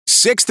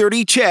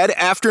6:30 CHED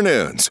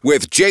Afternoons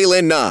with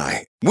Jaylen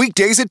Nye.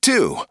 Weekdays at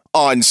 2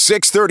 on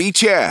 6:30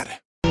 CHED.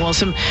 Well,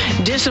 some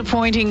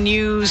disappointing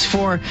news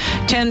for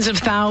tens of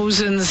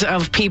thousands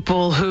of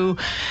people who,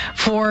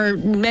 for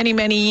many,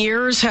 many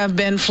years, have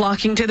been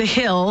flocking to the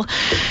Hill,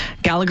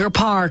 Gallagher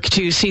Park,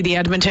 to see the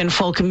Edmonton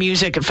Folk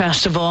Music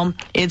Festival.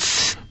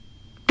 It's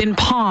been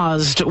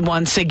paused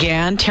once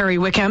again. Terry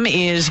Wickham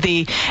is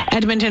the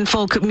Edmonton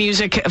Folk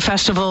Music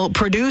Festival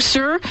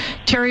producer.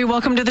 Terry,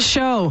 welcome to the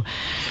show.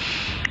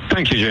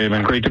 Thank you,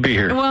 Jaylen. Great to be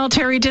here. Well,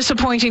 Terry,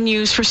 disappointing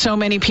news for so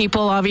many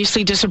people,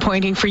 obviously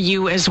disappointing for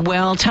you as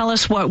well. Tell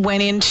us what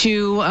went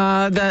into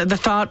the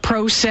thought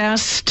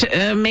process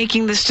to,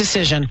 making this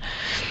decision.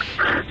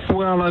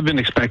 Well, I've been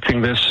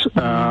expecting this.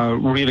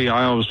 Really,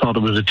 I always thought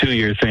it was a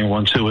 2-year thing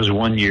once it was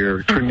 1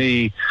 year. For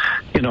me,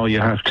 you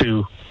have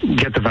to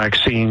get the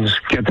vaccines,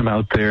 get them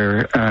out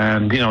there,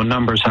 and,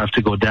 numbers have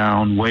to go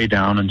down, way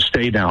down, and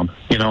stay down.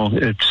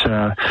 It's,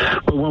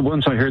 but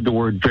once I heard the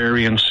word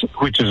variants,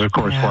 which is, of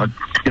course, what,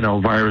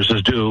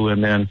 viruses do,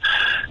 and then,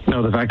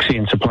 the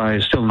vaccine supply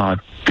is still not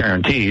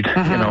guaranteed,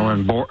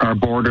 and our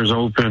borders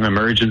open,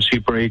 emergency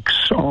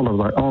breaks,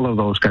 all of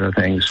those kind of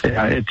things.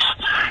 Yeah,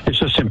 it's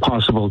just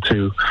impossible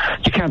you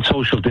can't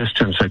social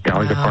distance at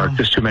Gallagher Park.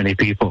 There's too many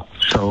people.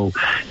 So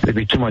there'd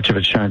be too much of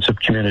a chance of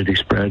community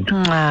spread.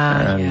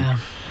 Yeah.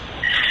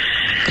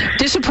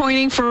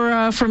 Disappointing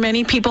for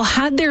many people.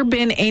 Had there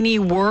been any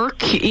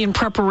work in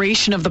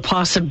preparation of the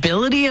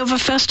possibility of a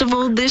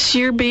festival this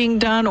year being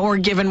done, or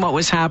given what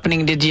was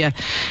happening, did you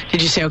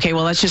say, okay,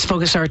 well, let's just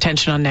focus our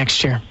attention on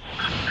next year?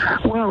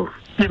 Well,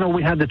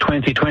 we had the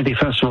 2020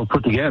 festival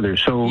put together,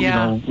 so,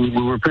 we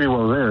were pretty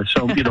well there.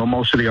 So,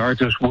 most of the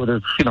artists would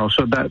have,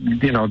 so that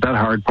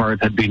hard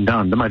part had been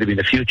done. There might have been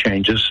a few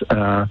changes.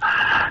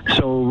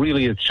 So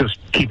really it's just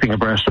keeping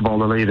abreast of all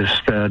the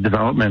latest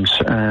developments.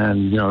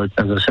 And, as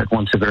I said,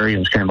 once the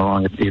variants came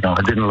along, it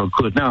didn't look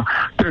good. Now,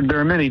 there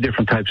are many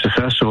different types of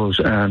festivals,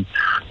 and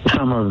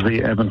some of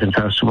the Edmonton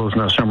festivals in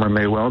the summer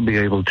may well be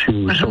able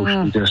to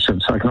socially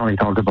distance. I can only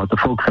talk about the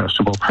folk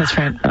festival. That's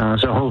right.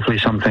 So hopefully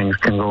some things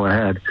can go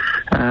ahead.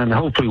 And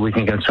hopefully we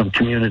can get some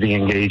community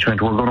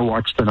engagement. We're going to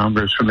watch the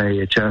numbers from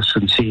AHS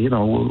and see,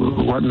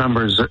 what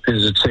numbers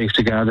is it safe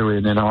to gather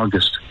in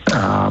August.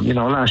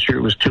 Last year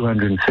it was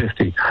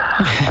 250.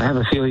 I have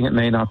a feeling it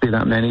may not be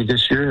that many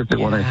this year if they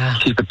want to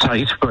keep it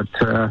tight. But,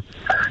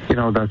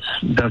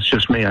 that's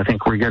just me. I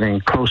think we're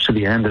getting close to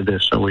the end of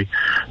this. So I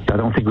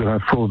don't think we'll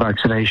have full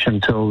vaccination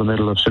until the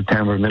middle of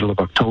September, middle of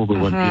October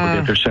when people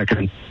get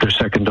their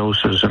second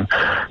doses. And,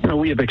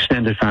 we have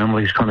extended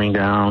families coming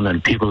down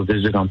and people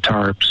visit on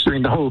tarps. I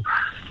mean, the whole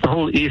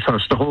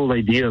ethos, the whole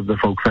idea of the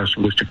folk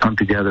festival is to come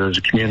together as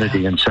a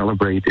community and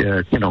celebrate,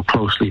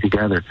 closely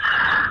together.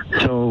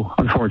 So,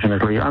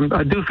 unfortunately,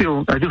 I do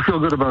feel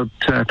good about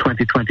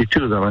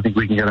 2022. Though I think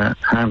we can get a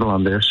handle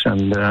on this,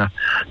 and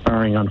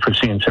barring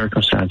unforeseen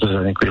circumstances,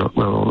 I think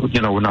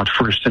we're not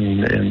first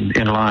in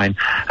line.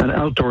 And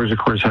outdoors, of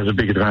course, has a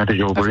big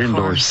advantage over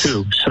indoors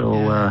too.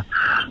 So, I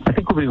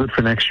think we'll be good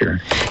for next year.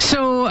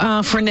 So,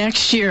 for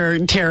next year,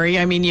 Terry,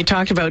 I mean, you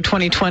talked about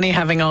 2020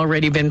 having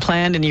already been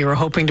planned, and you were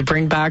hoping to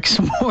bring back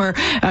some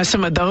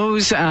of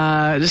those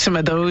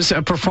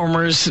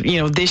performers.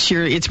 This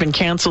year it's been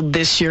canceled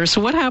this year.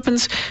 So what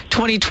happens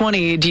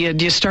 2020? Do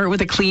you start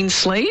with a clean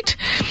slate?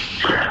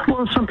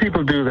 Well, some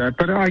people do that,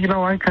 but I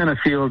kind of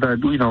feel that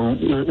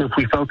if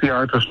we felt the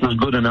artist was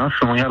good enough,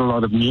 and we had a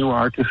lot of new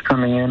artists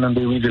coming in, and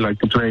they really like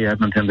to play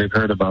Edmonton, they've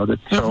heard about it.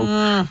 So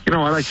I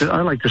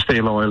like to stay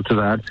loyal to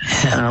that.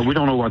 We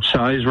don't know what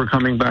size we're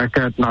coming back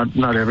at.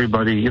 Not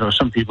everybody.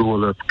 Some people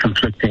will have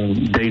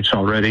conflicting dates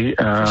already.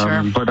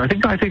 But I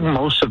think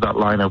most of that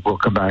lineup will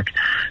come back,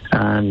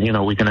 and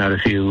we can add a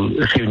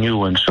few new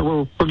ones. So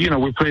we'll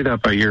play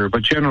that by ear.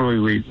 But generally,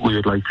 we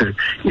would like to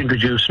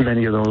introduce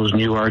many of those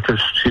new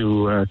artists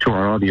to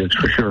our audience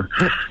for sure.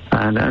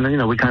 And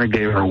we kind of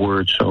gave our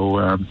word. So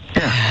and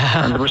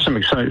there was some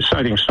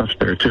exciting stuff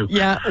there too.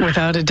 Yeah,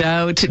 without a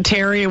doubt.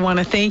 Terry, I want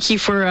to thank you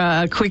for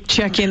a quick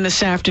check-in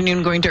this afternoon.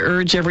 I'm going to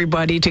urge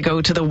everybody to go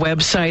to the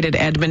website at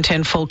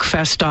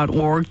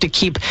edmontonfolkfest.org to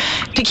keep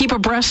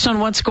abreast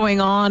on what's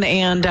going on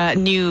and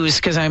news,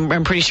 because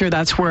I'm pretty sure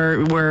that's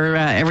where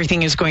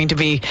everything is going to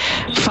be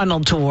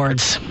funneled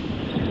towards.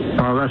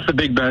 Well, that's the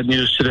big bad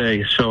news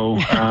today. So,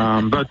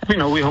 but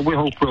we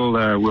hope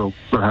we'll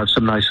have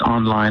some nice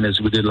online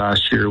as we did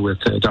last year with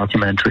a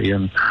documentary,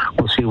 and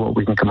we'll see what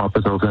we can come up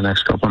with over the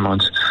next couple of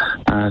months.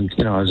 And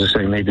as I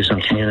say, maybe some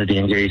community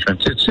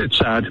engagement. It's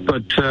sad,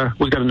 but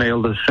we got to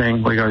nail this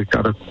thing. We got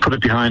to put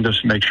it behind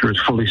us and make sure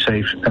it's fully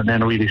safe, and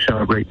then really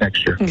celebrate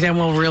next year. Then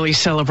we'll really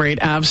celebrate.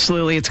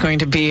 Absolutely, it's going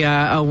to be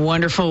a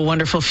wonderful,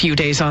 wonderful few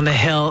days on the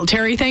Hill.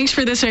 Terry, thanks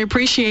for this. I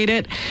appreciate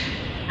it.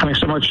 Thanks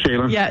so much,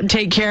 Jaylen. Yeah,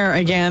 take care.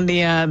 Again, the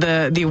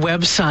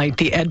website,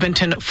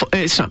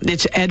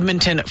 it's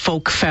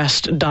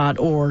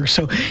edmontonfolkfest.org.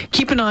 So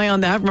keep an eye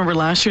on that. Remember,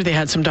 last year they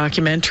had some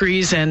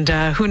documentaries, and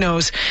who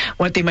knows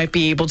what they might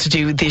be able to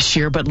do this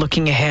year. But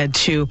looking ahead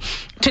to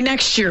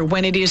next year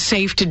when it is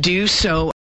safe to do so.